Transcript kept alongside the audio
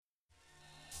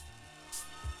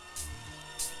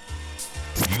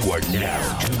are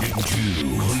now tuned into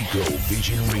Rico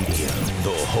Vision Radio,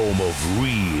 the home of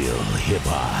real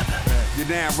hip-hop. You're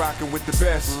now rocking with the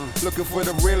best. Looking for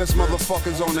the realest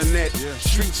motherfuckers on the net.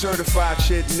 Street certified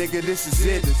shit, nigga, this is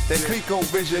it. That Clico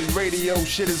Vision Radio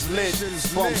shit is lit.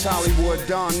 Bumps Hollywood,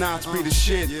 Don Knotts be the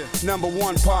shit.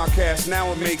 #1 podcast,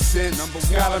 now it makes sense.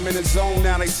 Got them in the zone,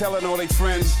 now they telling all they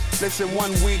friends. Listen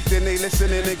 1 week, then they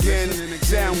listening again.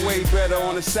 Sound way better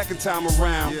on the second time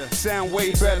around. Sound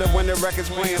way better when the record's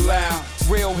playing loud.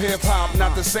 Real hip hop,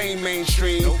 not the same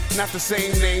mainstream. Not the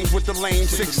same names with the lame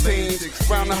 16s.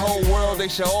 Round the whole world, they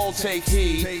should all take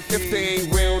heed. If they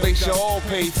ain't real, they should all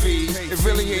pay fees. It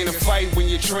really ain't a fight when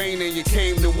you train and you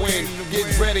came to win.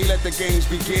 Get ready, let the games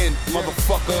begin,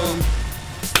 motherfucker.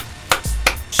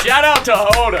 Shout out to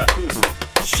Hoda.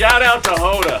 Shout out to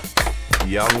Hoda.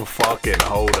 Young fucking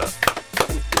Hoda.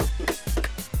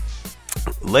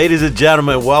 Ladies and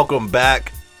gentlemen, welcome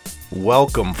back.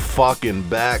 Welcome fucking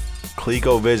back.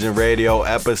 Clico Vision Radio,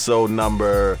 episode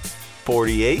number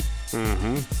 48.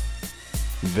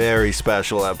 Very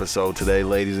special episode today,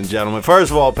 ladies and gentlemen.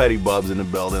 First of all, Petty Bubs in the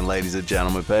building, ladies and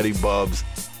gentlemen. Petty Bubs,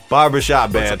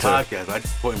 Barbershop Banter. It's a podcast. I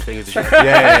just point fingers and shit.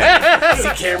 Yeah. See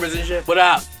cameras and shit. What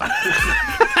up?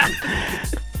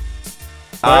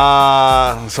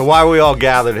 So why are we all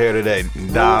gathered here today?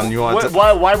 Don, you want to...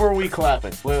 Why were we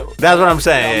clapping? Well, That's what I'm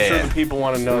saying. I'm sure the people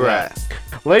want to know Right.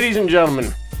 that. Ladies and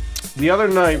gentlemen, the other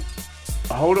night,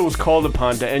 Hoda was called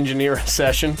upon to engineer a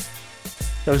session.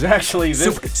 It was actually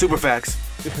this, Super facts.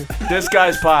 this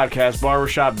guy's podcast,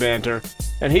 Barbershop Banter,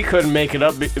 and he couldn't make it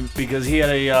up because he had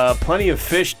a Plenty of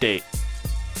Fish date.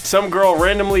 Some girl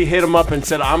randomly hit him up and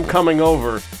said, "I'm coming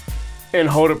over," and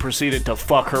Hoda proceeded to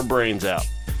fuck her brains out.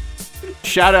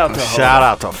 Shout out to Hoda. Shout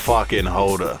out to fucking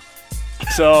Hoda.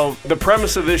 So the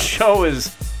premise of this show is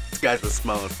This guy's been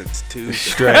smelling since Tuesday.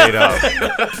 Straight up.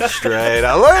 Straight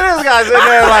up. Look at this guy sitting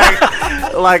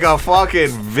there like a fucking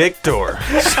victor.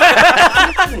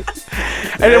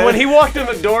 And then when he walked in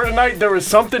the door tonight, there was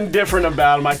something different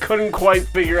about him. I couldn't quite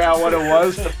figure out what it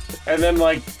was. And then,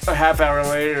 like, a half hour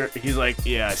later, he's like,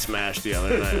 "Yeah, I smashed the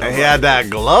other night." And he had that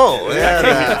glow. He had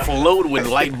that. Float with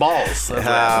light balls. That's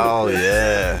Hell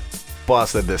yeah.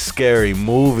 Busted the scary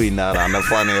movie nut on the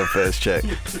Plenty of Fish chick.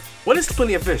 What is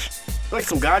Plenty of Fish? Like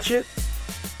some god shit?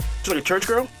 Just like a church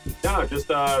girl? No, just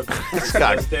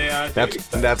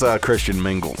That's a Christian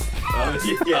Mingle.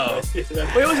 yeah.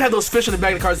 We always had those fish in the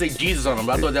back of the car say Jesus on them.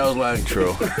 But I thought that was like...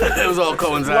 True. It was all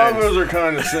coinciding. Lovers are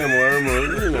kind of similar,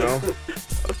 but, you know.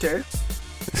 Okay.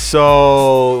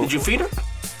 So... Did you feed her?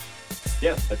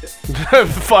 Yeah, I did.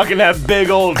 Fucking that big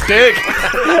old dick.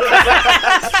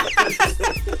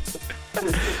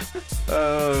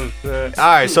 Oh, shit. All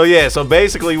right, so yeah, so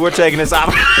basically we're taking this out.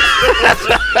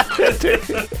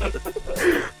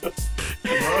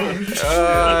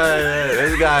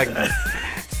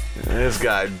 This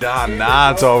guy Don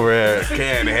Knotts over here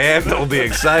can't handle the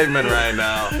excitement right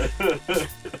now.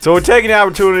 So we're taking the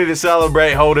opportunity to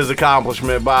celebrate Hoda's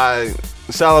accomplishment by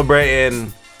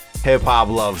celebrating hip hop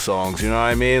love songs. You know what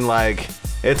I mean? Like,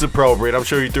 it's appropriate. I'm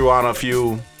sure you threw on a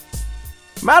few.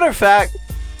 Matter of fact,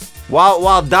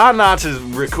 while Don Knotts is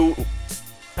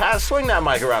swing that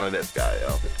mic around to this guy, yo.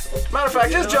 Matter of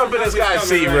fact, just jump in this guy's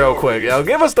seat real quick, yo.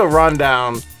 Give us the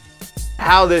rundown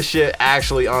how this shit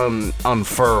actually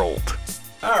unfurled.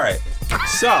 All right.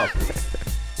 So,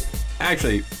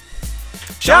 actually,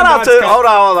 shout out to hold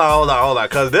on,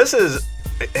 because this is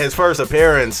his first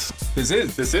appearance. This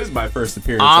is my first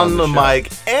appearance on the show.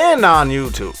 mic and on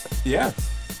YouTube. Yeah.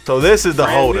 So this is the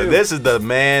Brand Hoda. new. This is the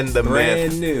man, the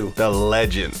Brand myth, new. the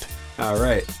legend. All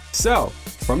right. So,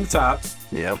 from the top.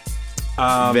 Yep.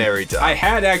 Um, Very tough. I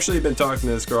had actually been talking to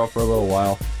this girl for a little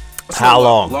while. How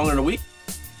long? Longer than a week?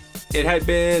 It had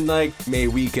been like maybe a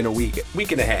week and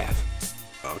a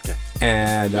half. Okay.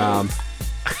 And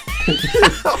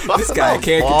this guy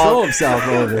can't control himself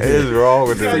over What here. is wrong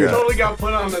with this You guy? totally got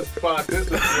put on the spot. This is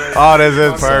great. Oh, this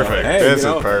is perfect. Hey, This you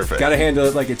know, is perfect. Gotta handle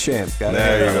it like a champ.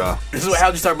 There you go. This is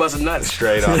how'd you start busting nuts?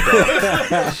 Straight up,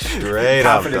 though. Straight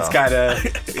up, Confidence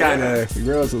though. kind of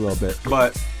grows a little bit.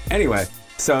 But anyway,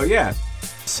 so yeah.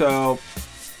 So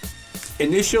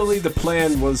initially the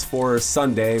plan was for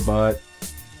Sunday, but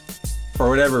for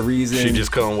whatever reason, She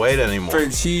just couldn't wait anymore.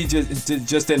 she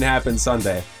just didn't happen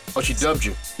Sunday. Oh, she dubbed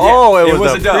you. Oh, Yeah, it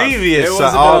was a the dub. previous. It was a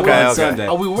Oh, dub okay, on okay. Sunday.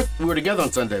 Oh, we were together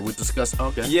on Sunday. We discussed.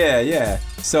 Okay. Yeah.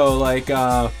 So like,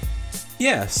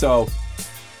 so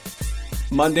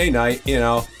Monday night, you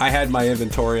know, I had my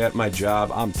inventory at my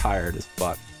job. I'm tired as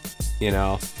fuck, you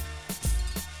know.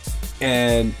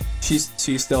 And she's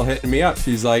still hitting me up.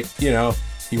 She's like, you know,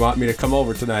 you want me to come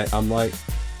over tonight? I'm like,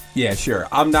 yeah, sure.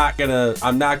 I'm not gonna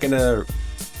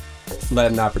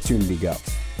let an opportunity go.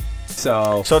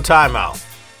 So timeout.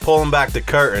 Pulling back the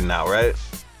curtain now, right?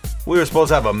 We were supposed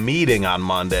to have a meeting on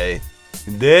Monday.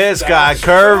 This guy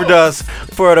curved us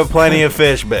for the Plenty of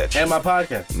Fish bitch. And my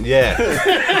podcast.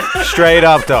 Yeah. Straight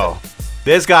up, though.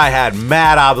 This guy had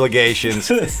mad obligations.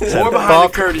 Said, More behind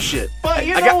fuck. the curtain shit. But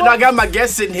you know I what? got my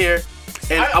guest sitting here,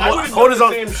 and I I'm would've hold done his the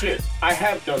on. same shit. I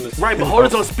have done this. Right, but hold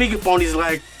his on speakerphone. He's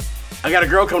like, I got a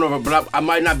girl coming over, but I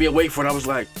might not be awake for it. I was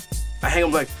like, I hang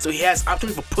him like, so he has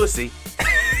opportunity for pussy.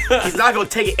 He's not gonna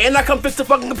take it and not come fix the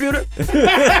fucking computer.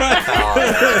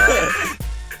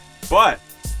 But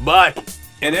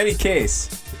in any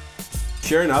case,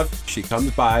 sure enough, she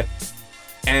comes by,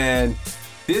 and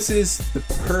this is the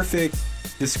perfect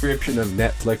description of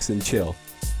Netflix and chill,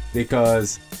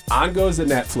 because on goes the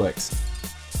Netflix,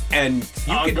 and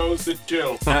Goes to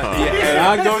chill. and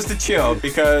on goes to chill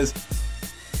because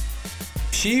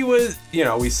she was,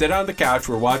 we sit on the couch,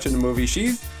 we're watching the movie,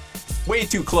 she's way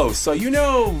too close, so you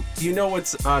know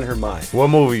what's on her mind. What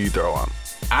movie you throw on?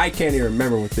 I can't even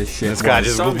remember what this shit This guy was.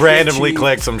 just Some randomly shit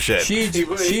clicked some shit. She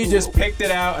just picked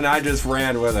it out, and I just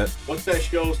ran with it. What's that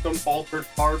show? Some altered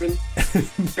carbon?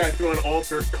 This guy threw an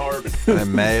altered carbon. It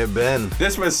may have been.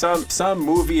 This was some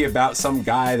movie about some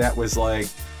guy that was like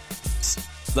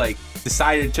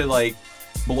decided to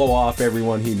blow off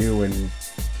everyone he knew and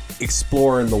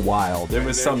explore in the wild. It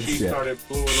was some She shit. started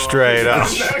blowing Straight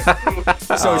off. up.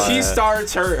 So she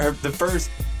starts her the first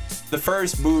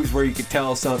moves where you could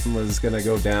tell something was gonna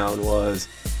go down was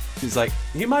she's like,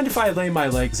 "Do you mind if I lay my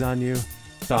legs on you?"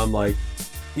 So I'm like,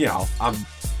 I'm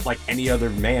like any other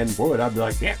man would. I'd be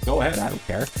like, "Yeah, go ahead. I don't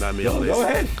care. Not me. Go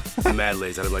ahead." I'm mad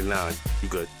lazy. I'd be like, nah, you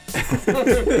good.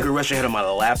 You can rest your head on my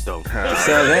lap though.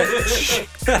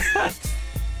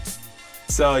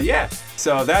 So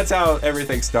that's how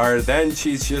everything started. Then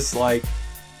she's just like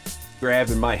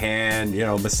grabbing my hand,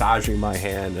 massaging my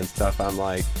hand and stuff. I'm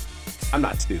like, I'm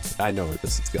not stupid. I know where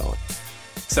this is going.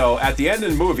 So at the end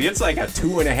of the movie, it's like a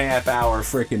 2.5 hour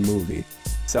freaking movie.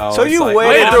 So it's you like,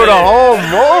 waited wait a through the minute. whole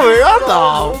movie? What the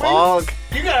fuck?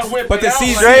 You gotta whip But it the out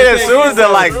season- like Straight that. as soon as the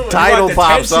title But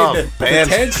pops up, the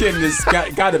pants. tension is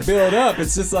got to build up.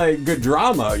 It's just like good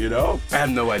drama, I have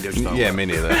no idea what you're talking Yeah, about. me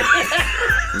neither.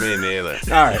 Me neither.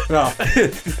 All right, well,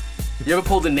 You ever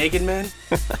pulled a naked man?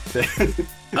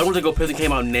 I went to go piss and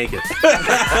came out naked.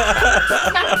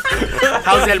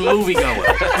 How's that movie going?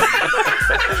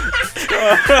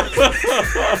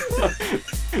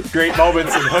 great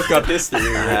moments in hookup history.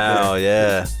 Hell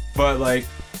yeah. But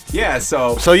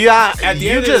so So you At the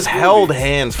end of just this held movie-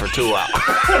 hands for 2 hours.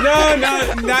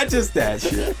 no, not just that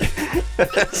shit.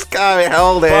 This guy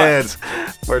held hands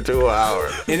for 2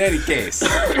 hours. In any case,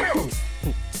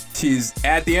 she's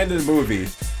at the end of the movie.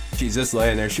 She's just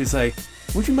laying there. She's like,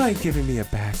 "Would you mind giving me a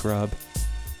back rub?"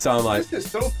 So I'm like, This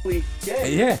is so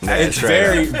cliche. "Yeah, it's straight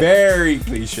very, very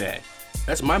cliche."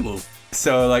 That's my move.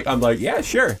 So I'm like, "Yeah,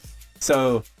 sure."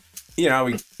 So,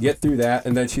 we get through that,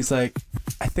 and then she's like,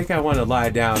 "I think I want to lie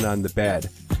down on the bed,"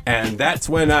 and that's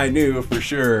when I knew for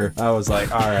sure. I was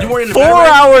like, "All right." You weren't in the 4 bed,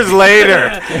 right? hours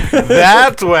later,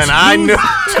 that's when I knew.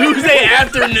 Tuesday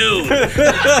afternoon. This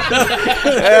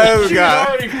guy.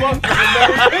 Already fucked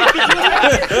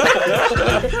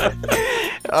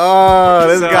Oh,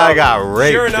 this So, guy got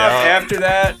raped. Sure enough, dog. after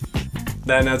that,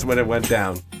 then that's when it went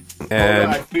down. I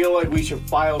And feel like we should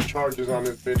file charges on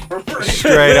this bitch for rape.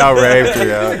 Straight out raped you.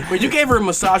 Yeah. Wait, you gave her a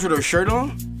massage with her shirt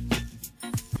on?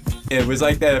 it was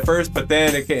like that at first, but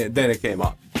then it came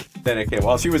up.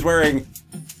 Well, she was wearing,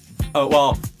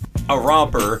 a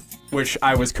romper, which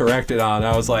I was corrected on.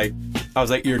 I was like,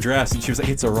 "You're dressed," and she was like,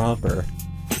 "It's a romper."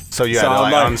 So you So had to I'm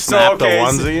like like, unsnap so, okay, the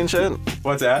onesie and shit?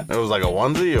 What's that? It was like a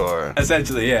onesie or?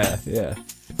 Essentially, yeah.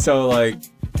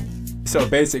 So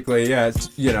basically, yeah,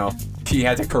 she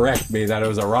had to correct me that it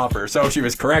was a romper. So she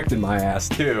was correcting my ass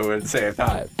too at the same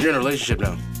time. You're in a relationship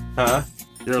now. Huh?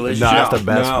 You're in a No, relationship. that's the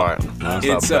best No. part. That's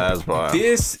It's the best part.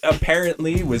 This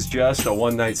apparently was just a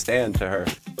one-night stand to her.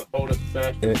 Hold a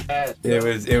smash It, pass. it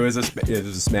was a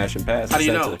smash and pass. How do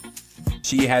you know? essentially.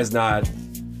 She has not.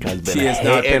 Guy's been She has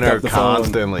not hitting picked her up the phone.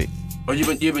 constantly. Or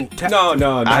you've been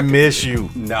No, I miss you.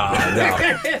 No.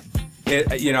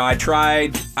 I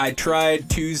tried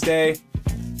Tuesday.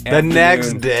 The next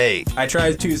afternoon. day. I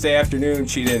tried Tuesday afternoon.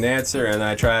 She didn't answer, and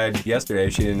I tried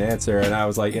yesterday. She didn't answer, and I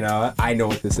was like, I know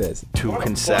what this is. Two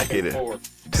consecutive.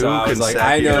 So I was like,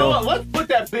 I You know know. what? Let's put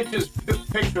that bitch's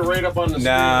picture right up on the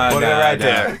Nah, screen. Put it right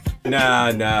there.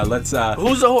 Nah. Let's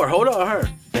Who's the whore? Hold on,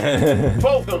 her.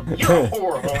 Both of them. You're a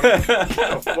whore, homie.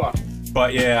 What the fuck?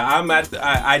 But yeah,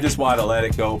 I just want to let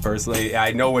it go personally.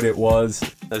 I know what it was.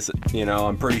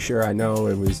 I'm pretty sure I know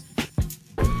it was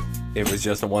it was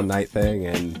just a one night thing,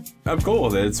 and I'm cool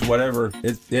with it. It's whatever.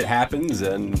 It happens,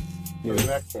 and you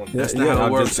know, That's not how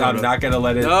it works. I'm not gonna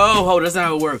let it. No, that's not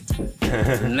how it works.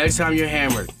 The next time you're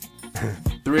hammered,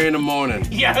 3 in the morning,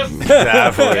 Definitely.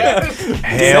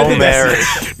 Hail Mary.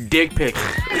 dick pic.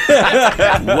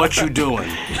 What you doing?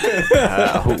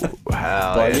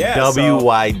 But yeah,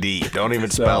 WYD. Don't even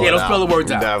spell it Yeah, don't out. spell the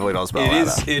words out. Definitely don't spell It that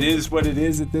is. out. It is what it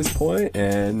is at this point,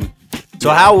 and So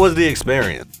how was the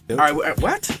experience? All right,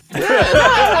 what? No, you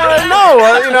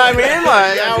know what I mean?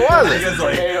 Like, how was it? it's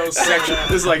like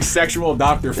this is like sexual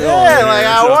Dr. Phil. Yeah, over like, here,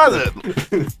 how so- was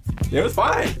it? It was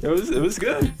fine. It was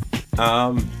good.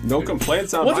 No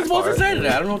complaints on What's my it supposed part. to say to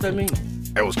that? I don't know what that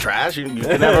means. It was trash. You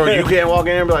can't walk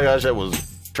in here and be like, that shit was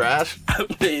trash.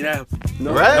 You know,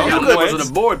 No, Right? no You I'm complaints. going to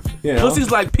the board. You know?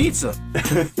 Pussy's like pizza.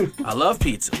 I love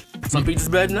pizza. Some pizza's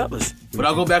better than others, but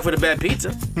I'll go back for the bad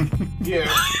pizza. Yeah.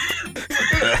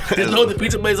 Just know the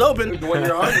pizza place open. When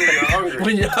you're hungry, you're hungry.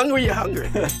 When you're hungry, you're hungry.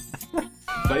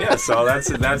 But yeah, so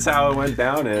that's how it went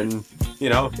down, and you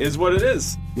know, is what it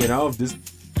is. You know, just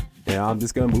I'm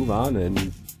just gonna move on,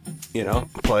 and you know,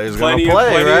 Players gonna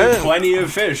play, right? plenty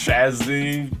of fish, as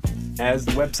the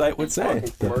website would say.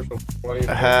 Commercial.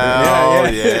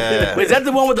 Hell yeah. Wait, is that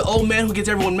the one with the old man who gets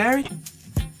everyone married?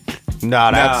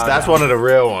 No, that's no. one of the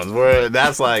real ones. Where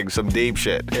that's like some deep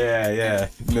shit. Yeah.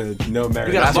 No marriage.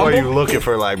 You got That's a why Bumble? you looking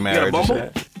for like You got a marriage.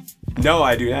 Bumble? No,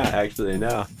 I do not actually.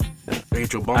 No,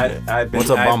 Get your Bumble. I've been, What's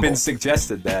a I've Bumble? been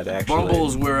suggested that actually.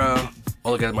 Bumble's where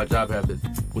all the guys at my job have it,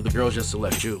 where the girls just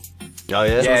select you. Oh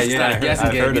yeah. Yeah, It's not a guessing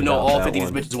I've game. heard You know about all that 50 of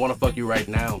these one. bitches want to fuck you right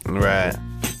now. Right.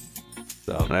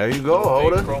 So There you go,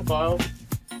 Hoda. Profile.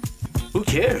 Who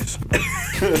cares?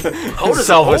 Hold us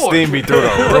Self-esteem be through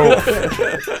the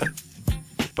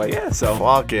roof. but yeah, so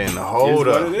Fucking is what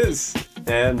it Hoda. is,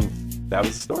 and that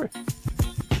was the story.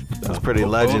 That's pretty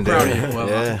Proud legendary. of you. Well,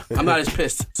 Yeah. I'm not as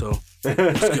pissed, so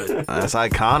it's good. That's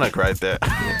iconic right there.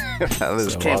 That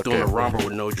is Came through in a fucking romper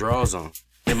with no drawers on.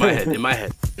 In my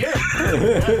head.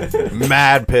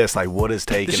 mad pissed. Like, what is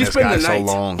taking Did she this spend guy the so night?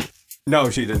 long? No,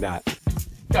 she did not.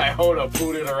 Guy Hoda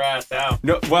booted her ass out.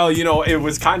 No, well, you know, it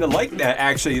was kind of like that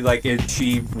actually. Like it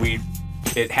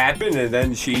happened, and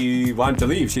then she wanted to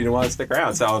leave. She didn't want to stick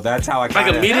around, so that's how I Like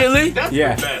kinda, immediately? That's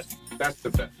Yeah. the best. That's the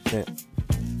best.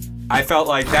 I felt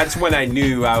like that's when I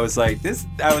knew I was like this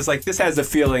has the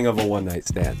feeling of a one night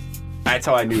stand. That's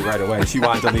how I knew right away. She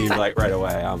wanted to leave like right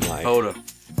away. I'm like, Hold up.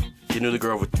 You knew the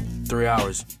girl for 3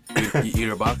 hours. You eat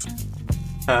her box?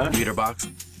 huh? You eat her box?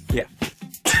 Yeah.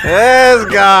 This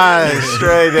guy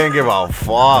straight didn't give a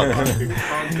fuck.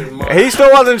 He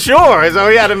still wasn't sure, so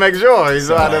he had to make sure. He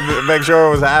still had to make sure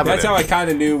it was happening. That's how I kind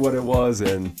of knew what it was,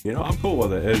 and you know, I'm cool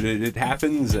with it. It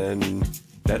happens, and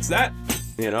that's that.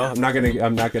 You know, I'm not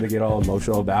gonna get all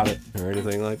emotional about it or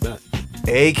anything like that.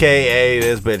 AKA,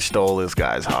 this bitch stole this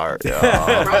guy's heart. Yo.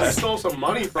 Probably stole some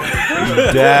money from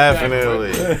him.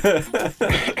 Definitely.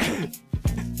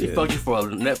 He fucked you for a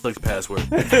Netflix password.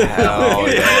 Hell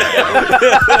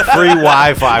yeah. Free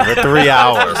Wi-Fi for 3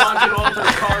 hours. Watching Altered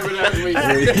Carbon as we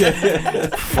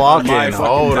Fucking My fucking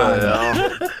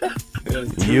Hoda, yo.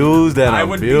 Used and I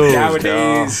would be abused,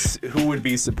 nowadays. Who would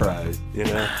be surprised? You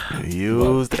know. yo.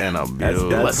 Used and abused.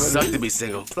 It must suck to be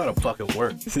single. It's not a fucking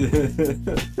work.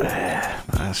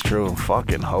 That's true.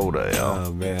 Fucking Hoda, yo.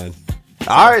 Oh man.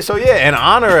 All right, so yeah, in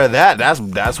honor of that,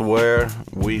 that's where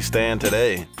we stand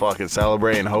today. Fucking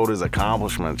celebrating Hoda's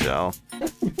accomplishments, yo.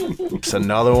 It's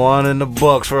another one in the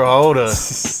books for Hoda.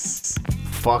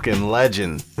 Fucking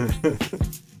legend.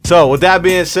 So, with that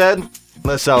being said,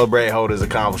 let's celebrate Hoda's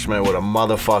accomplishment with a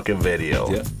motherfucking video.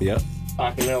 Yep.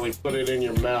 accidentally put it in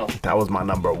your mouth. That was my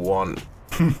number one.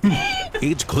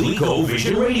 It's Clico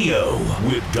Vision Radio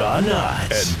with Don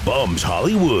Knotts and Bums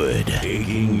Hollywood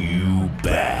taking you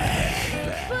back.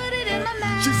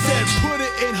 She said put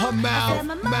it in her mouth,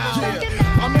 yeah.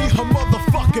 I mean her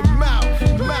motherfucking mouth.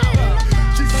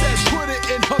 She said put it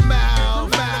in her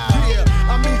mouth, yeah.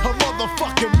 I mean her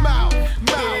motherfucking mouth.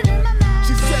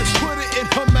 She said put it in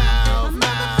her mouth,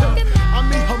 I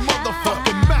mean her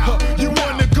motherfucking mouth. You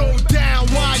wanna go down,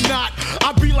 why not?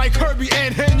 I'll be like Herbie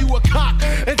and hand you a cock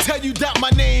and tell you that my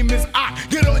name is Ock.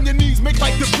 Get on your knees, make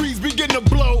like the breeze begin to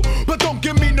blow, but don't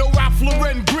give me no Ralph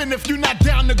Lauren grin if you're not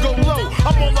down to go low.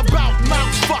 I'm all about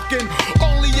mouth fucking,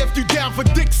 only if you down for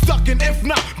dick sucking. If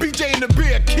not, BJ and the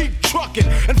beer keep trucking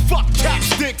and fuck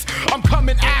chapsticks. I'm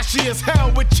coming ashy as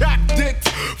hell with chap dicks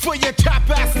for your chap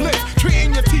ass lips,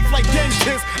 treating your teeth like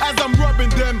dentists as I'm rubbing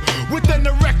them with an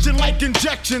erect action like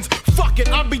injections. Fuck it,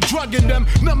 I'll be drugging them,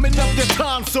 numbing up their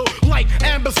tonsil like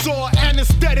Ambisor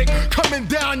anesthetic, coming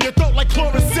down your throat like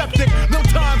chloroseptic. No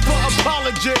time for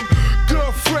apology,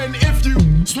 girlfriend. If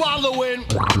you swallowing,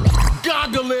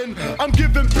 goggling, I'm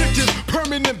giving bitches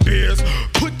permanent beers.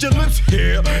 Put your lips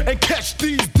here and catch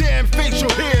these damn facial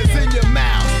hairs in your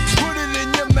mouth. Put it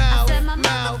in your mouth,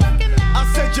 mouth.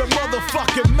 I said your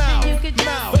motherfucking mouth,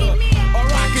 mouth. Or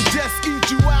I could just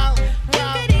eat you out.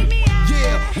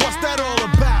 Yeah, what's that all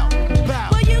about?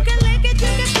 Well, you can lick it, you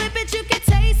can flip it, you can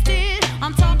taste it.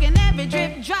 I'm talking every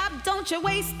drip drop, don't you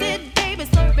waste it, baby.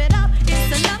 Slurp it up,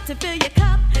 it's enough to fill your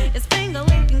cup. It's finger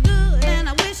licking good, and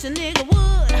I wish a nigga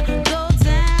would go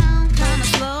down kinda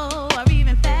slow or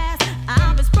even fast.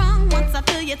 I'll be sprung once I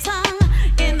feel your tongue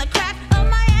in the crack of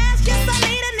my ass. Yes, I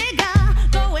need a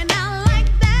nigga going out like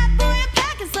that. Boy, a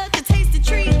pack is such a tasty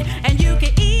treat, and you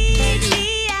can eat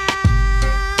me out,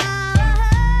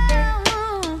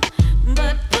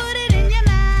 but put it in your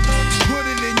mouth. Put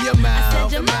it in your mouth. I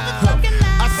said your motherfucking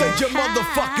mouth. I said your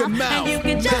motherfucking mouth. And you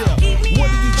can just Yeah. eat me What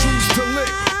do you out. choose to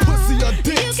lick? Pussy or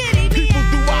dicks? You can eat me People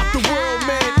throughout the out. world,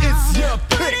 man, it's your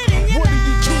Put pick. it in your What do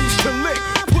you choose to lick?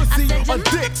 Pussy I said or your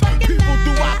dicks? motherfucking People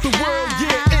throughout the world,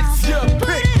 yeah, it's your Put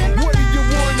pick. it in my What do you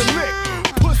wanna lick?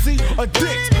 Pussy or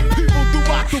dicks? People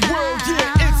throughout the world,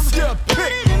 yeah, it's your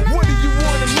pick. What do you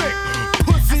wanna lick?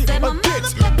 Pussy said or my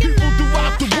dicks? motherfucking People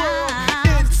throughout the world,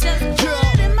 it's Just put your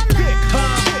it in my pick.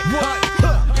 mouth. What?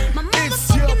 My It's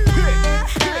your motherfucking pick.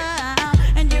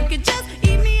 mouth. And you can just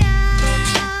eat me out.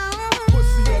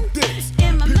 Pussy or dicks?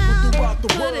 In my People mouth. throughout the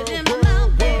Put world, it in my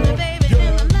mouth, baby, baby,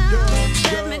 in my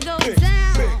mouth. Let me go down.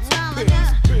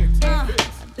 Mama,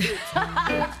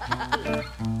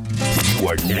 You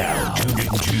are now tuned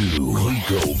into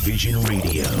Clico Vision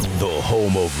Radio, the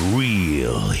home of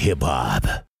real hip hop.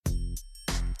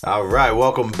 All right,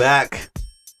 welcome back.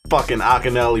 Fucking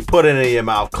Akinelli, Put It In Your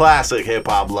Mouth. Classic hip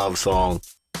hop love song.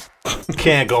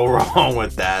 Can't go wrong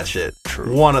with that shit.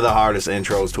 True. One of the hardest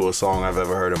intros to a song I've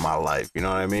ever heard in my life. You know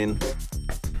what I mean?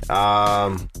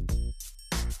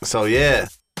 So yeah.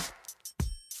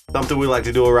 Something we like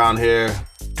to do around here.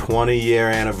 20-year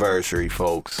anniversary,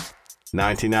 folks.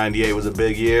 1998 was a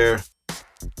big year.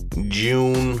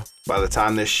 June, by the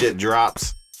time this shit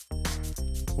drops,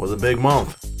 was a big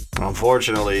month.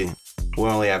 Unfortunately, we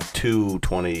only have 2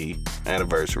 20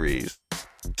 anniversaries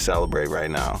to celebrate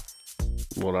right now.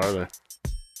 What are they?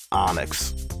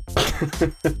 Onyx.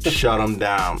 Shut them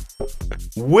down.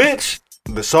 Which,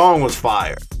 the song was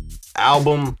fire.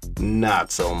 Album,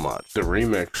 not so much. The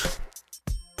remix.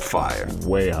 Fire.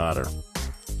 Way hotter.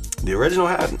 The original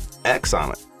had X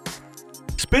on it.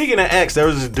 Speaking of X, there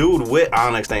was this dude with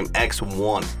Onyx named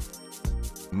X1.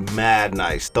 Mad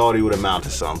nice. Thought he would amount to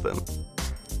something.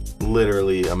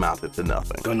 Literally amounted to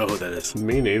nothing. Don't know who that is.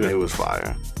 Me It neither. was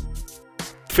fire.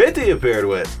 50 appeared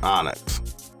with Onyx.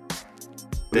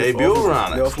 Debuted with They're all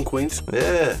Onyx. from Queens.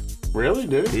 Yeah. Really,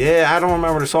 dude? Yeah, I don't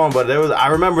remember the song, but I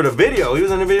remember the video. He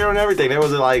was in the video and everything. There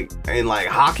was like in like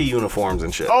hockey uniforms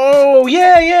and shit. Oh,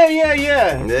 yeah.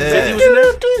 Yeah.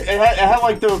 It had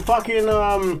like the fucking,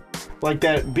 like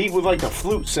that beat with like the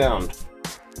flute sound.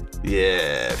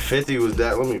 Yeah, 50 was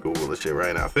that. Let me Google this shit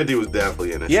right now. 50 was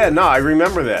definitely in this. Yeah, shit. no, I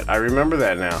remember that. I remember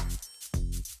that now.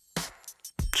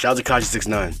 Shout out to Kaji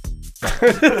 69.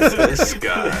 This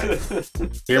guy.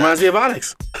 He reminds me of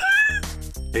Onyx.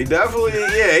 He definitely He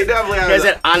has has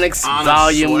that Onyx Onyx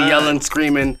volume, swag. yelling,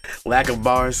 screaming, lack of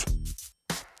bars.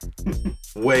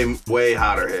 way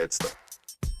hotter hits.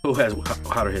 Who has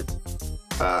hotter hits?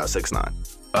 6ix9ine.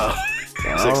 Oh,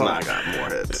 6ix9ine got more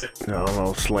hits.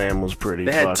 No, Slam was pretty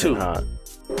They had fucking 2. hot.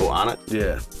 Who on it?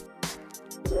 yeah.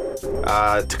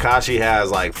 Takashi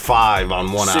has like 5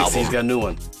 on one 6, album. he's got a new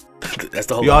one. That's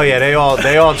the whole Oh yeah, they all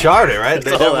charted, right? They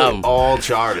That's the whole definitely album. all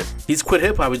charted. He's quit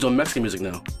hip hop, he's doing Mexican music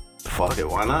now. Fuck it,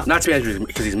 why not? Not Spanish music,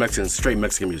 because he's Mexican, straight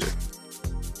Mexican music.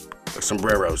 Like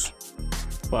sombreros.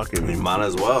 You Fucking might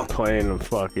as well. playing a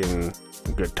fucking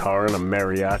guitar in a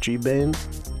mariachi band.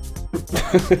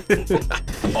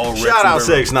 All red Shout out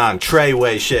sombrero. 6ix9ine,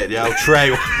 Treyway shit, yo. Trey.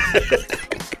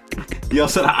 Yo,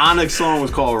 so the Onyx song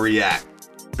was called React.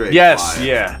 Straight Yes, fire.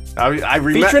 yeah. I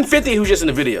remember. Featuring 50, who's just in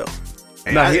the video.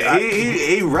 No,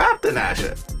 he rapped in that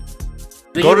shit.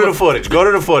 Did Go they to give the footage. Go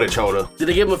to the footage, Hoda. Did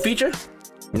they give him a feature?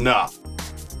 No.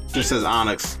 Just says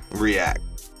Onyx React.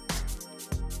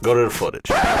 Go to the footage.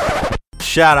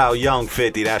 Shout out Young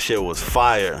 50. That shit was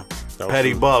fire.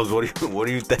 Petty Bubs, what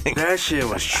do you think? That shit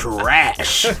was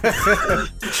trash.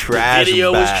 Trash. The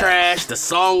video was bag. trash. The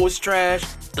song was trash.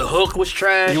 The hook was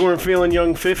trash. You weren't feeling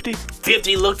Young 50?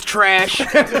 50 looked trash.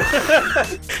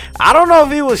 I don't know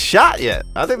if he was shot yet.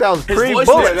 I think that was His pre-bullet.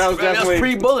 voice that was definitely-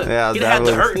 pre-bullet. Yeah, he had the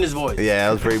definitely- hurt in his voice. Yeah,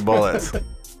 it was pre-bullets.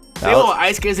 You know,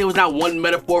 Ice Skates, there was not one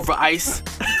metaphor for ice.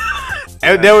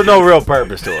 And there was no real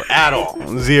purpose to it at all.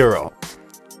 Zero.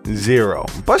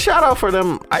 But shout out for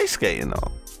them ice skating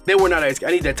though. They were not ice skates.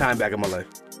 I need that time back in my life.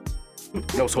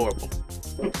 That was horrible.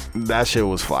 That shit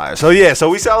was fire. So yeah, so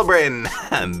we celebrating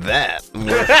that.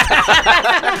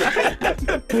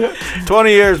 20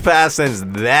 years passed since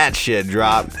that shit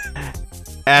dropped.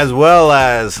 As well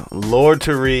as Lord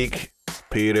Tariq,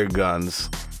 Peter Guns.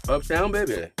 Uptown,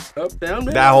 baby. Uptown,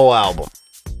 baby. That whole album.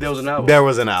 There was an album. There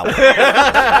was an album.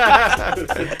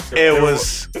 It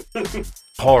was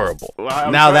horrible.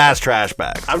 I'm Now trying- that's trash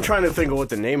bags. I'm trying to think of what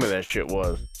the name of that shit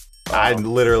was. I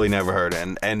literally never heard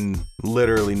it and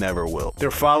literally never will.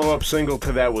 Their follow-up single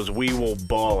to that was We Will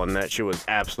Ball, and that shit was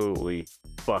absolutely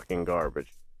fucking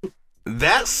garbage.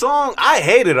 That song, I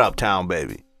hated Uptown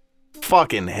Baby.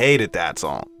 Fucking hated that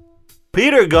song.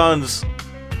 Peter Guns,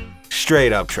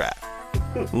 straight up trash.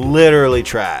 Literally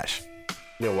trash.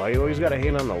 Yo, why you always gotta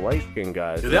hate on the light-skinned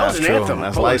guys? That was an True. anthem.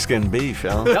 That's Hold on. light skin beef,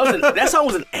 yo. That song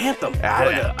was an anthem.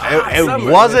 It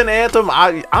was an anthem.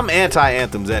 I'm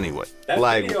anti-anthems anyway. That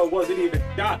Like, video wasn't even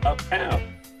shot uptown.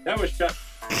 That was shot.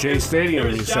 Shea Stadium, It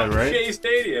was you shot said, in right? Shea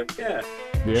Stadium. Yeah.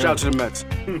 Yeah. Shout out to the Mets.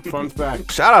 Fun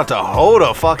fact. shout out to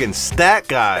Hoda, fucking stat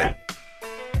guy.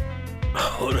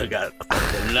 Oh, I got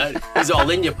a nut. He's all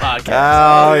in your podcast.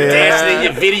 Oh yeah. Dancing in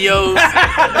your videos.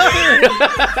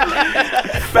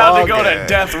 About to go Fuck to it.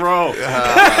 death row.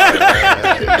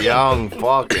 Young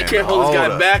fucking. Can't hold this guy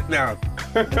Hoda. back now.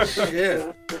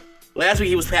 Shit. Last week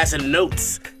he was passing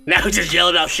notes. Now he's just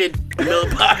yelling out shit in the middle of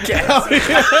the podcast.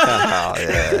 Oh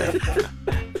yeah.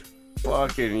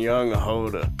 Fucking young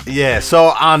Hoda. Yeah, so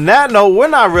on that note, we're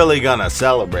not really gonna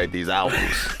celebrate these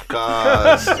albums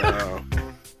because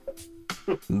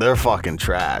they're fucking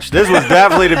trash. This was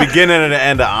definitely the beginning and the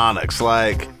end of Onyx.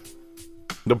 Like,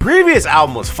 the previous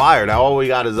album was fire. Now all we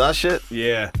got is us shit.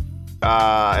 Yeah.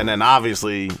 And then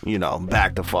obviously, you know,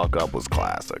 Back the Fuck Up was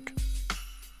classic.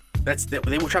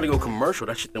 They were trying to go commercial.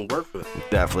 That shit didn't work for them.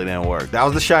 Definitely didn't work. That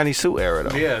was the Shiny Suit era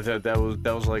though. Yeah, that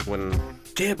was like when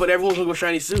Yeah, but everyone's gonna go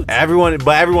shiny suits.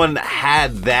 Everyone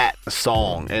had that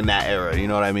song in that era, you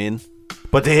know what I mean?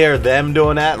 But to hear them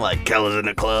doing that, like Keller's in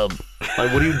the club,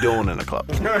 like what are you doing in the club?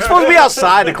 You're supposed to be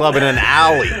outside the club in an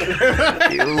alley.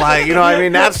 Like, you know what I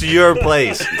mean? That's your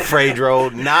place,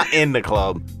 Fredro, not in the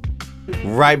club.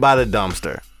 Right by the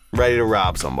dumpster, ready to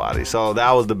rob somebody. So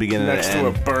that was the beginning next and to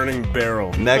a end. burning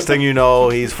barrel. Next thing you know,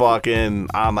 he's fucking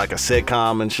on like a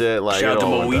sitcom and shit. Like, Shout out to it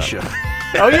all went Moesha. down.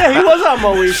 Oh yeah, he was on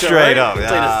Moesha. Straight right? up. Played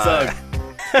Yeah. a thug.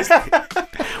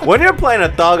 When you're playing a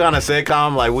thug on a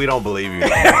sitcom, like, we don't believe you. You know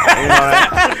what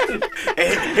I mean?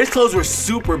 And his clothes were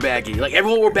super baggy. Like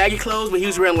everyone wore baggy clothes, but he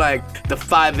was wearing like the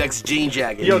 5X jean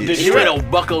jacket. Yo, did he you- wear a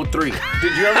Bucko 3.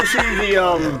 Did you ever see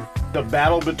the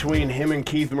battle between him and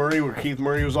Keith Murray, where Keith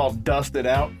Murray was all dusted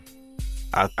out?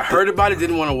 I heard about it,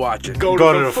 didn't want to watch it. Go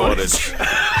to the footage.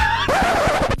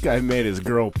 Guy made his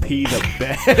girl pee the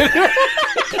bed.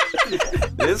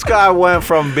 This guy went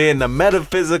from being the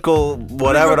metaphysical,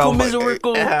 whatever the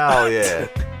Miracle. hell yeah,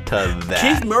 to Keith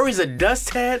that. Murray's a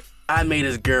dust head. I made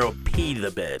his girl pee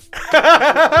the bed.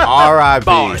 R.I.P.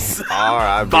 Bars.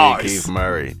 R.I.P. Bars. Keith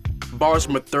Murray. Bars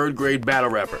from a 3rd grade battle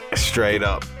rapper. Straight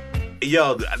up.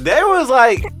 Yo, there was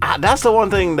like, that's the one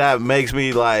thing that makes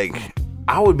me like,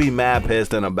 I would be mad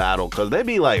pissed in a battle because they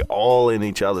be like all in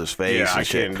each other's face Yeah, and I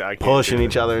shit, can't pushing do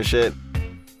each other and shit.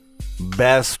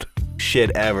 Best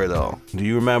shit ever though. Do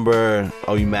you remember?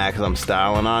 Oh, you mad because I'm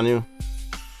styling on you?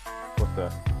 What's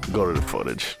that? Go to the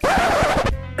footage.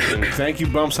 And thank you,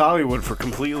 Bumps Hollywood, for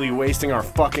completely wasting our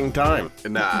fucking time.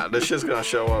 Nah, this shit's gonna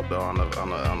show up though on the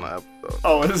episode.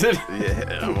 Oh, is it?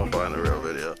 Yeah, I'm gonna find a real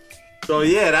video. So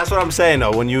yeah, that's what I'm saying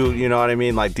though. When you know what I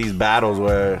mean, like these battles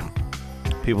where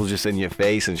people just in your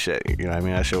face and shit. You know what I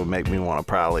mean? That shit would make me want to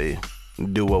probably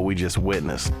do what we just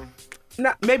witnessed.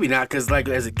 Maybe not, because like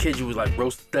as a kid, you was like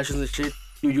roast sessions and shit.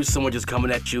 You used to someone just coming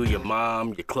at you, your mom,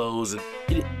 your clothes. And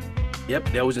yep,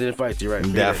 that was in fights. You're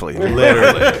right. Definitely,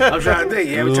 literally, I'm trying to think.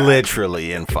 Yeah, every time.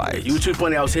 literally in fights. You were too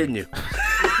funny. I was hitting you.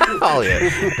 Oh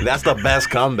yeah, that's the best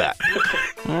comeback.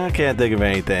 I can't think of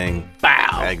anything.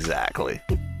 Bow. Exactly.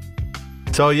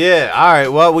 So yeah, all right.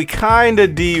 Well, we kind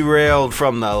of derailed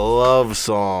from the love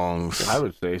songs I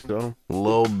would say so. a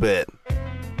little bit.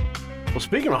 Well,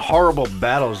 speaking of horrible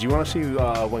battles, you want to see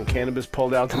when Cannabis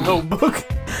pulled out the notebook?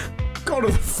 Go to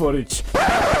the footage.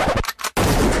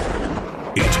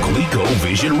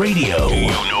 Vision Radio. You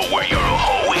know where your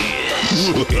hoe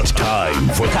is. It's time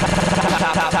for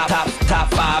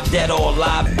Top 5 dead or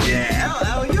alive. Yeah,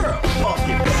 LL, you're a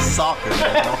fucking sucker,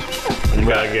 man. You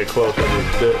gotta get close to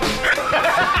this dick.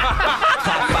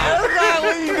 Top 5.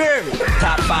 What you did?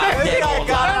 Top 5 dead or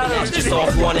alive. That's just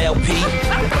off one LP.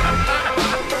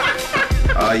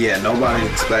 Yeah,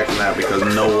 nobody's expecting that because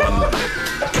no one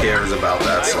cares about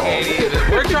that song.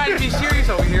 We're trying to be serious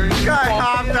over here. Guy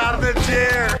hopped out of the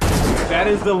chair. That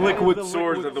is the liquid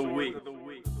swords of the week.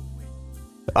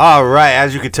 All right,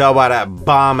 as you can tell by that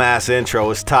bomb-ass intro,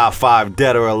 it's top 5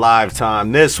 dead or alive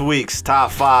time. This week's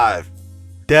top 5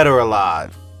 dead or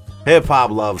alive hip-hop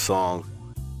love songs.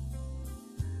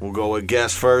 We'll go with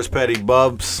guest first, Petty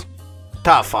Bubs.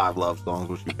 Top 5 love songs,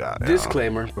 what you got?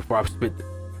 Disclaimer before I spit.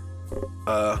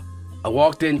 I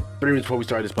walked in 3 minutes before we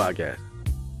started this podcast.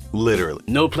 Literally.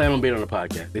 No plan on being on the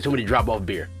podcast. They told me to drop off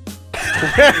beer.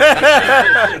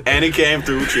 And he came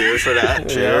through. Cheers for that.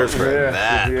 Cheers for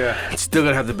that. Yeah. Still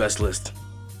gonna have the best list.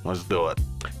 Let's do it.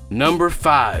 Number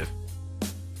 5.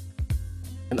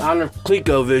 In honor of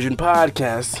Clico Vision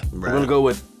podcast, we're Right. gonna go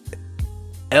with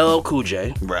LL Cool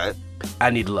J. Right. I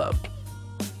Need Love.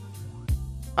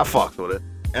 I fucked with it.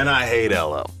 And I hate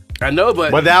LL. I know,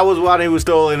 but But that was when he was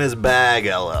still in his bag,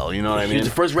 LL. You know what I he's mean? the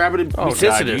first rapper to be Oh, God,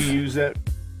 sensitive. you use that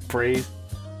phrase?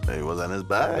 He was in his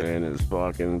bag. In his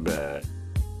fucking bag.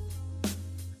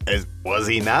 Was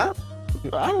he not?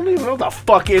 I don't even know what the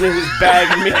fuck in his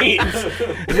bag means.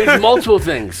 It means multiple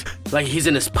things. Like he's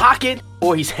in his pocket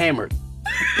or he's hammered.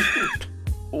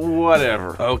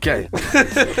 Whatever. Okay.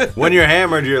 When you're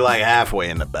hammered, you're like halfway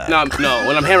in the bag. No,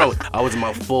 when I'm hammered, I was in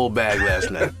my full bag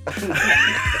last night.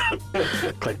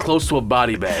 Like close to a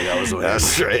body bag. I was That's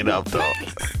straight up, though.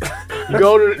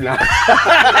 Go to. Nah.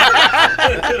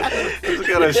 He's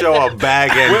gonna show a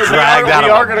bag and We dragged out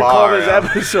are of a going to bar. call this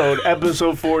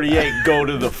episode 48, Go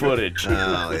to the Footage.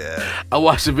 Oh, yeah. I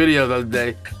watched a video the other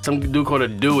day. Some dude called a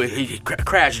Do It. He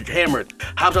crashed, hammered,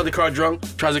 hops out the car drunk,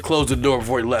 tries to close the door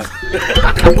before he left.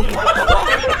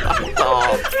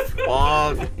 Oh,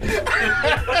 fuck.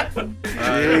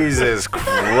 Jesus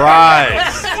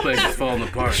Christ. This place is falling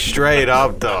apart. Straight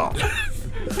up, though.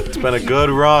 It's been a good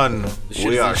run. shit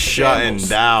We is are in shutting shambles.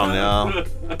 down,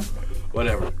 yo.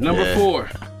 Whatever. Number Yeah. 4.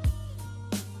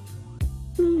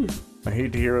 I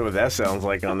hate to hear what that sounds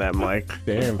like on that mic.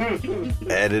 Damn.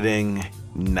 Editing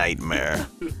nightmare.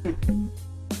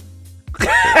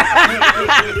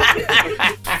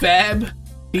 Fab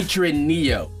featuring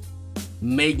Neo.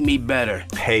 Make Me Better.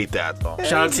 Hate that song.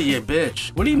 Shout out to your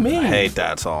bitch. What do you mean? I hate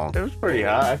that song. It was pretty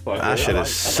high. That shit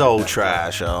is so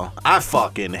trash, yo. I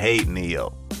fucking hate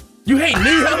Neo. You hate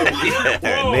Neo?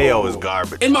 Yeah, Neo is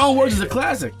garbage. In my own words, it's a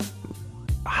classic.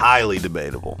 Highly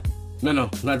debatable. No,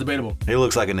 not debatable. He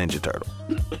looks like a Ninja Turtle.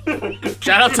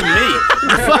 Shout out to me.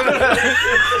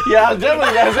 Yeah, I was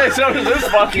definitely gonna say something to this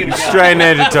fucking guy. Straight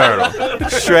Ninja Turtle.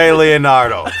 Straight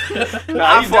Leonardo.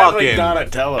 Nah, he's definitely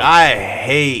Donatello. I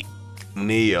hate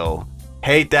Neo.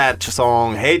 Hate that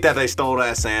song. Hate that they stole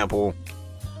that sample.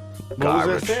 What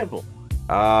Garbage. was that sample?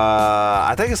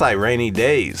 I think it's like Rainy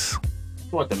Days.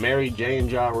 What, the Mary J. and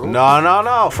Ja Rule?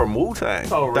 No. From Wu-Tang.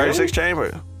 Oh, really? 36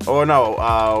 Chamber. Or no,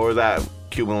 or that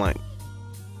Cuban Link.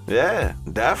 Yeah,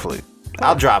 definitely.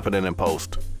 I'll drop it in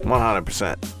post.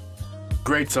 100%.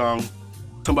 Great song.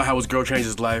 Talking about how his girl changed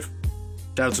his life.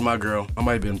 Shout out to my girl. I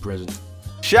might be in prison.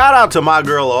 Shout out to my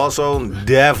girl also.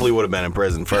 Definitely would have been in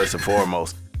prison first and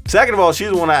foremost. Second of all, she's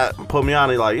the one that put me on.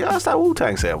 He's like, yeah, that's that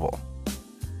Wu-Tang sample.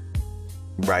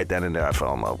 Right then and there, I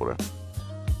fell in love with her.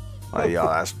 Like, yo,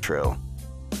 that's trill.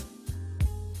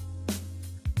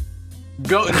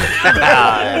 Go.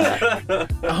 I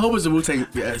hope it's a Wu-Tang.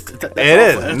 Yeah, It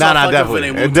is. No, definitely.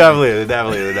 It definitely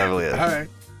is. All right.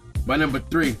 My number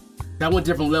 3. That went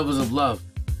different levels of love,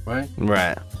 right?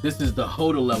 Right. This is the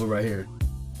Hoda level right here.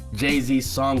 Jay-Z's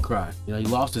Song Cry. You know, he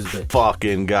lost his bitch.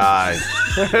 Fucking guy.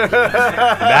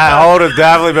 That Hoda's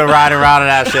definitely been riding around in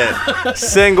that shit.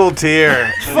 Single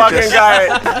tear. Fucking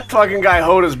guy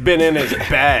Hoda's been in his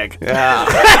bag. Yeah.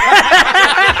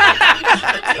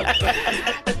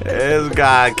 This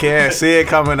guy can't see it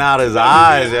coming out his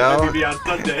eyes, yo. Maybe on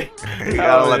Sunday. You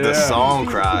gotta let the song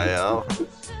cry, yo.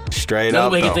 Straight Another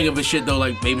up, way you though. think of his shit though,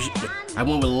 like maybe I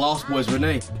went with Lost Boys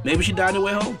Renee. Maybe she died on the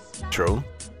way home. True.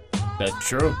 That's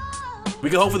true. We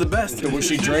can hope for the best. Was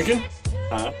she drinking?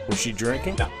 Was she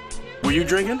drinking? No. Were you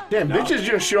drinking? Damn, bitches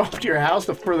just show up to your house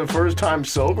for the first time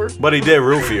sober? But he did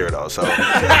roofie her, though, so.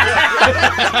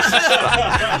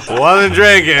 Wasn't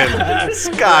drinking. This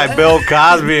guy, Bill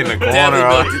Cosby in the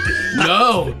corner.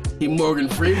 No, he Morgan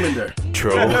Freeman there.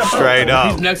 True. Straight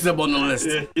up. He's next up on the list.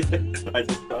 I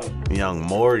just Young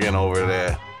Morgan over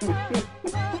there.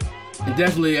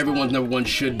 Definitely everyone's number one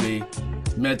should be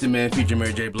Method Man featuring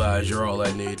Mary J. Blige. You're all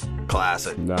I need.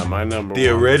 Classic. Nah, my number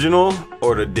The one. original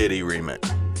or the Diddy remix?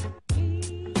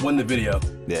 Won the video.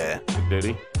 Yeah. Did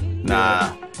he?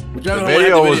 Nah. But The y'all know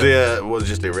video who had the was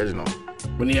just the original.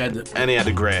 when he had the. And he had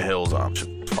the Grant Hills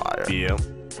option. Fire. Yeah.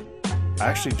 I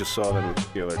actually just saw them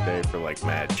the other day for like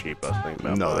mad cheap. I was thinking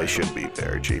about No, buying they them. should be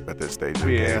very cheap at this stage of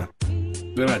the Yeah. game.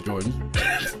 They're not Jordan.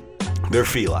 They're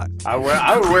feline. I would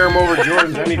wear them over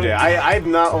Jordans any day. I've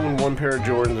not owned one pair of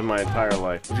Jordans in my entire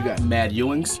life. What you got? Mad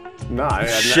Ewings. Nah, I had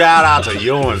Shout out to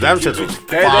Ewins. Them shits was fire.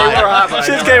 They were hot, but I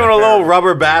Shits never came with a had little pair.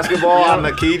 rubber basketball on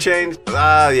the keychain.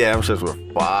 Yeah, them shits were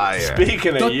fire.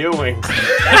 Speaking of Ewing, This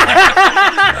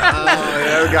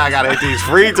guy gotta hit these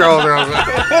free throws.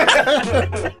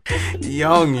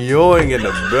 Young Ewing in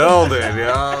the building,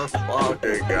 yo.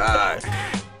 Fucking guy.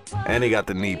 And he got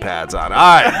the knee pads on. All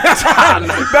right. I'm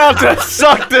about to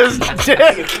suck this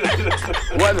dick.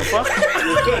 What the fuck?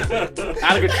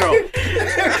 Out of control.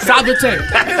 Stop the tape.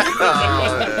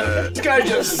 This guy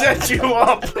just set you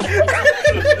up.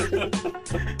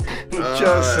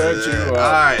 Just set you All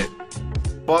up. right.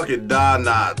 Fucking Don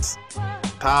Knotts.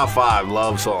 Top 5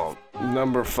 love song.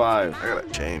 Number 5. I gotta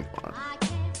change one.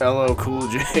 LL Cool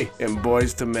J and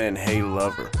Boyz II Men, Hey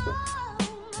Lover.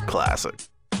 Classic.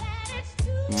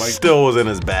 Mike, Still was in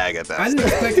his bag at that. I didn't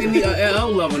expect any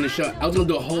LL love on the show. I was gonna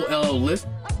do a whole LL list.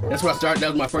 That's what I started.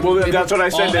 That was my first. Well, that's what I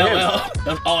said all to him. LL.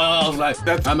 That's all LL. I was like,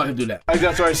 I'm not gonna do that.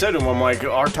 that's what I said to him. I'm like,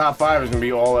 our top 5 is gonna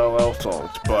be all LL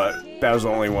songs, but that was the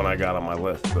only one I got on my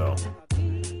list, though.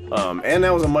 And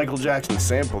that was a Michael Jackson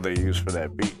sample they used for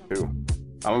that beat too.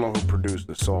 I don't know who produced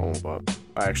the song, but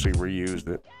I actually reused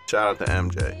it. Shout out to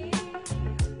MJ.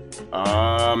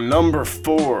 Number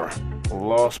 4,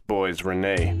 Lost Boys,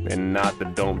 Renee, and not the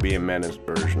Don't Be a Menace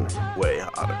version. Way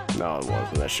hotter. No, it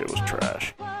wasn't. That shit was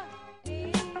trash.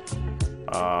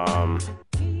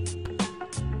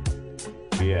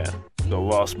 Yeah, the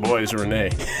Lost Boys, Renee.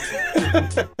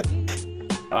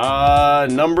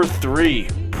 Number 3,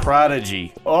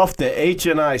 Prodigy, off the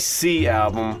HNIC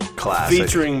album, Classic.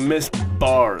 featuring Miss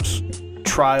Bars,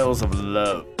 Trials of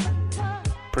Love,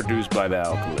 produced by The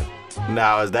Alchemist.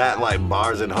 Now, is that like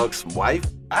Bars and Hook's wife?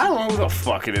 I don't know who the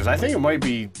fuck it is. I think it might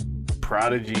be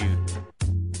Prodigy's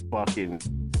fucking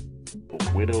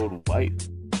widowed wife.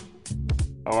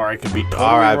 Or I could be totally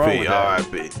wrong R.I.P. with that.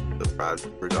 R.I.P. The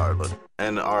Prodigy, regardless.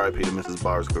 And R.I.P. to Mrs.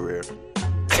 Barr's career.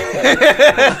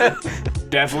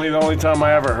 Definitely the only time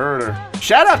I ever heard her.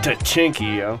 Shout out to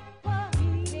Chinky, yo.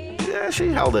 Yeah, she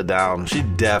held it down. She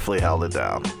definitely held it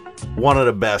down. One of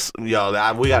the best. Yo,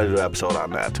 we got to do an episode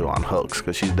on that, too, on hooks,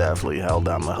 because she definitely held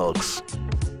down the hooks.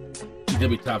 She's gonna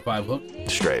be top 5 hook.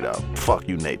 Straight up. Fuck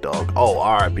you, Nate Dogg. Oh,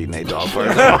 R.I.P. Nate Dogg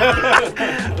first.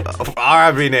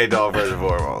 R.I.P. Nate Dogg first and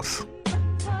foremost.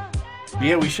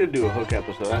 Yeah, we should do a hook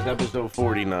episode. That's episode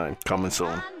 49. Coming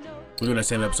soon. We're doing that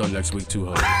same episode next week too,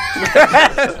 hook.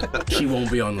 She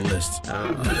won't be on the list.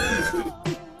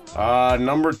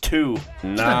 Number 2. She's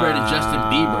not better than Justin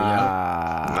Bieber,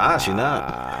 yo. Nah, she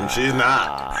not. She's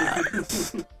not.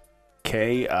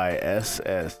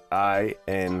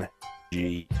 Kissing.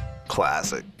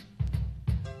 Classic.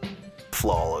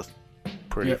 Flawless.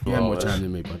 Pretty You have more flawless. time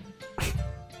than me, but.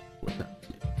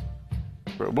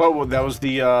 Well, that was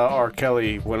the R.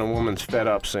 Kelly When a Woman's Fed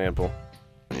Up sample.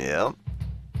 Yep.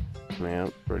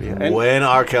 Man, pretty. And, When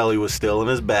R. Kelly was still in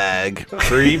his bag,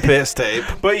 pre-piss tape.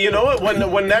 but you know what?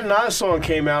 When that Nas song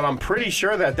came out, I'm pretty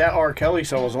sure that R. Kelly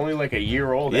song was only like a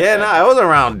year old. Yeah, it was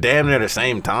around damn near the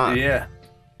same time. Yeah.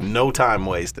 No time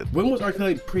wasted. When was R.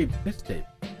 Kelly pre-piss tape?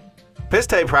 Piss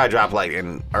tape probably dropped like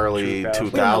in early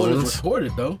 2000s. Well, it was 2000s.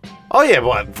 recorded though. Oh yeah,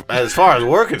 but as far as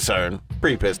we're concerned,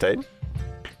 pre-piss tape.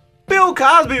 Bill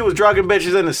Cosby was drugging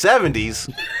bitches in the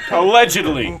 70s.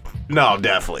 Allegedly. No,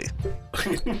 definitely.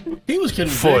 He was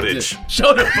convicted. Footage.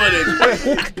 Show the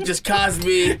footage. Just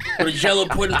Cosby with a Jello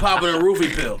pudding popping a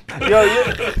roofie pill. Yo,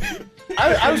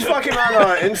 I was fucking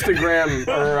on Instagram,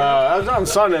 or I was on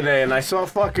Sun today, and I saw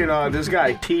fucking this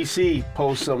guy, TC,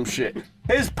 post some shit.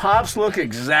 His pops look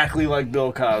exactly like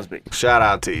Bill Cosby. Shout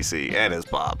out TC and his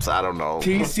pops. I don't know.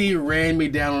 TC ran me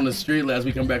down on the street last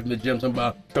week. Come back from the gym talking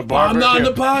about The I'm not on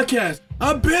the barbecue. podcast.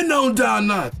 I've been on Don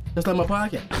Knotts. That's not my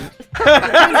podcast.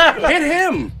 Hit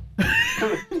him.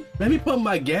 Let me put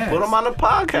my gas. Put him on the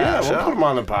podcast. Yeah, we'll put him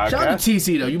on the Shout out podcast. to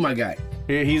TC though. You my guy.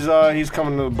 He's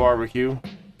coming to the barbecue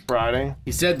Friday.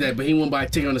 He said that, but he won't buy a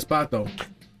ticket on the spot though.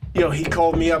 Yo, he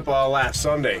called me up last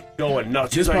Sunday, going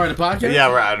nuts. This He's part like, of the podcast?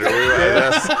 Yeah, right.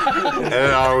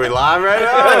 Are we live right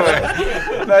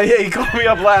now? no, yeah, he called me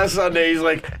up last Sunday. He's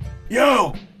like,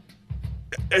 yo,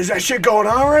 is that shit going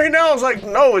on right now? I was like,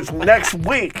 no, it's next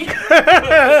week.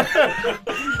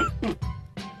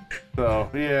 So,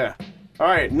 yeah. All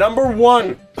right, number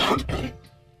 1.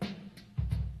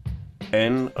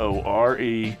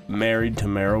 N-O-R-E, Married to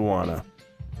Marijuana.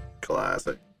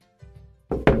 Classic.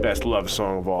 Best love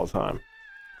song of all time.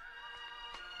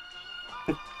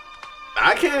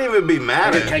 I can't even be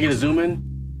mad at Can I get a zoom in?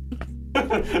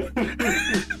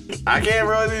 I can't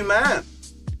really be mad.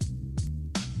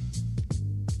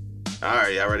 All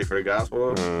right, y'all ready for the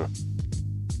gospel?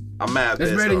 I'm mad at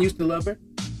That's this. better than though. Used to Love Her.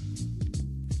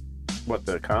 What,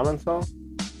 the Common song?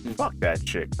 Fuck that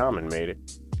shit. Common made it.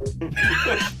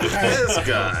 This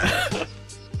guy.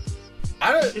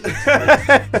 I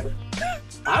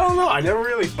don't know. I never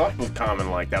really fucked with Common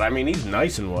like that. I mean, he's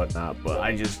nice and whatnot, but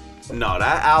I just... No,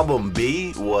 that album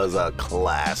B was a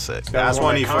classic. That's one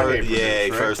when he that Kanye first, produced, he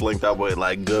right? first linked up with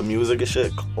like good music and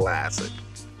shit. Classic.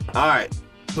 All right,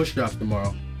 Push drops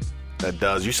tomorrow. that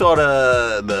does. You saw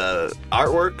the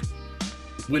artwork?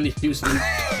 Whitney Houston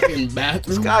in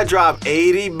bathroom. This guy dropped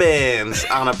 80 bands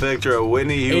on a picture of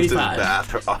Whitney Houston's 85.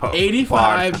 bathroom. Oh,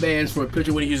 85 bands for a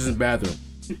picture of Whitney Houston's bathroom.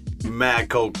 Mad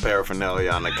coke paraphernalia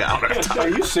on the counter. Are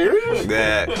you serious?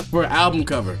 Yeah. For an album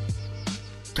cover.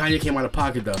 Kanye came out of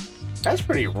pocket though. That's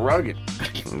pretty rugged.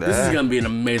 This is gonna be an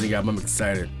amazing album. I'm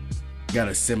excited. Got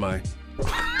a semi.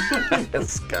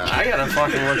 This guy. I gotta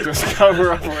fucking look this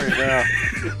cover up right now.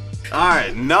 All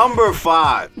right, number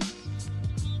 5.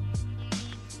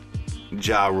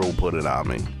 Ja Rule Put It On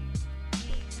Me.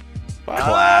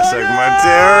 Classic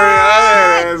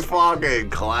material. It is fucking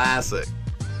classic.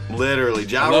 Literally,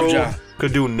 Ja love Rule Ja.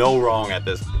 could do no wrong at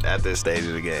this stage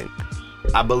of the game.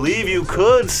 I believe you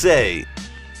could say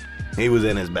he was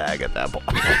in his bag at that point.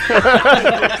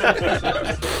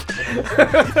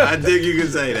 I think you can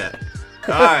say that.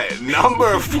 All right,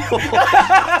 number 4.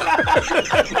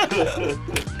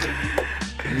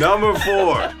 Number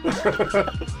 4.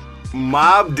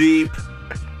 Mobb Deep,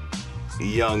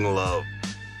 Young Love.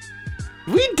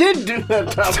 We did do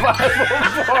that top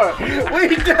 5 before.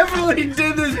 We definitely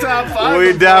did this top 5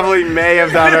 We definitely may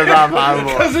have done our top 5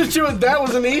 Because before. that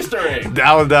was an Easter egg.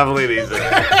 That was definitely an Easter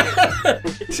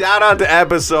egg. Shout out to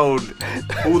episode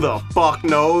Who the Fuck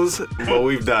Knows, but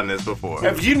we've done this before.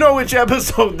 If you know which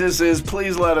episode this is,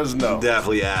 please let us know.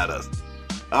 Definitely add us.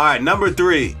 All right, number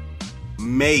 3,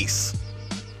 Mace.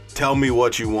 Tell Me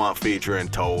What You Want featuring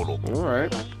Total. All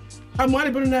right. I might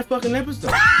have been in that fucking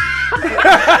episode. Does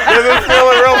it feel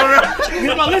real?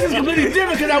 Because my list is completely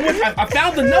different because I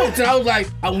found the notes and I was like,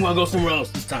 I want to go somewhere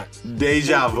else this time.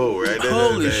 Deja vu, right? This is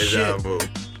Holy Deja shit. vu.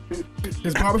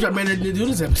 Because Barbershop made it to do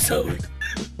this episode.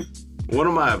 What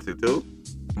am I up to, 2?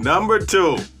 Number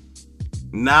 2,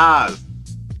 Nas.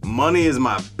 Money Is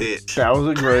My Bitch. That was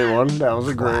a great one.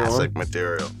 Classic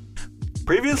material.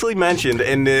 Previously mentioned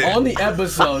in the... On the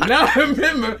episode. Now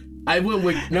remember, I went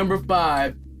with number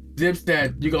 5. Dip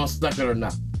said, you gonna suck it or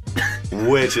not?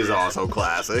 Which is also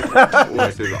classic.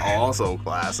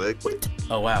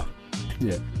 Oh, wow.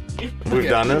 Yeah. We've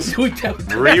done this. We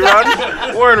definitely-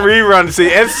 Rerun? We're in rerun. See,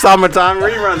 it's summertime.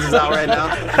 Reruns is out right now.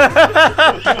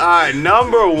 All right,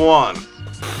 number 1.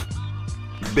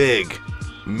 Big.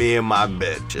 Me and My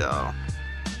Bitch, y'all.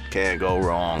 Can't go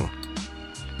wrong.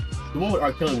 The one with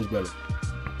R. Kelly was better.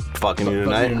 Fucking You Fucking You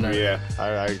Tonight? Tonight. Yeah,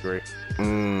 I agree.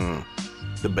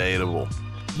 Debatable.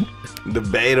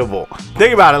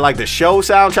 Think about it, like the show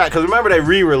soundtrack, because remember they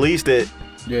re-released it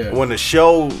when the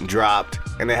show dropped,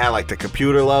 and they had like the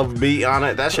Computer Love beat on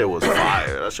it. That shit was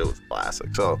fire. That shit was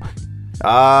classic. So,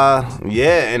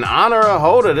 yeah, in honor of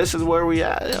Hoda, this is where we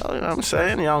at. You know what I'm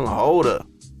saying? Young Hoda.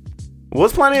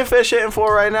 What's Plenty of Fish hitting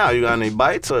for right now? You got any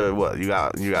bites or what? You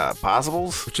got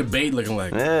possibles? What's your bait looking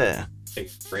like? Yeah.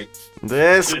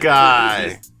 This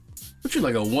guy. What you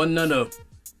like a 1-0?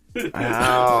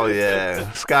 Oh yeah,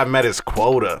 this guy met his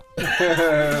quota. The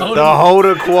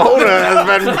Hoda quota has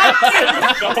been.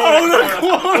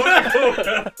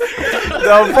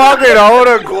 The fucking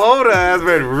Hoda quota has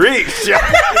been reached. Yo,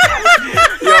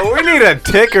 we need a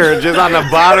ticker just on the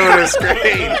bottom of the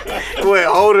screen with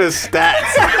Hoda's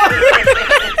stats.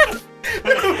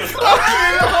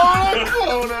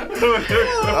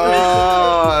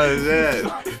 Oh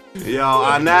shit. Yo,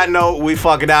 on that note, we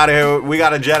fucking out of here. We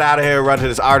gotta jet out of here, run to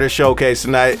this artist showcase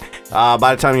tonight.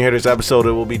 By the time you hear this episode,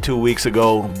 it will be 2 weeks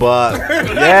ago. But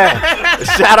yeah,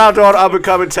 shout out to all the up and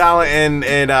coming talent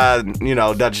in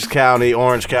Dutchess County,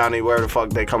 Orange County, where the fuck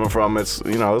they coming from. It's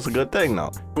it's a good thing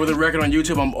though. For the record on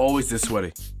YouTube, I'm always this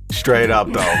sweaty. Straight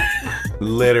up though,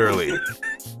 literally. I'm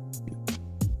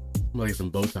gonna get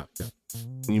some Botox.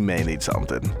 You may need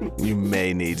something.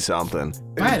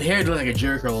 If I had hair, I'd look like a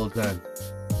jerk all the time.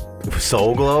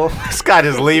 Soul Glow? This guy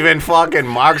just leaving fucking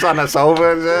marks on the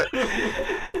sofa and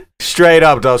shit. Straight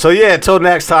up, though. So, yeah, until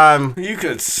next time. You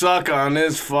could suck on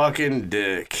this fucking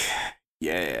dick.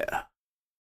 Yeah.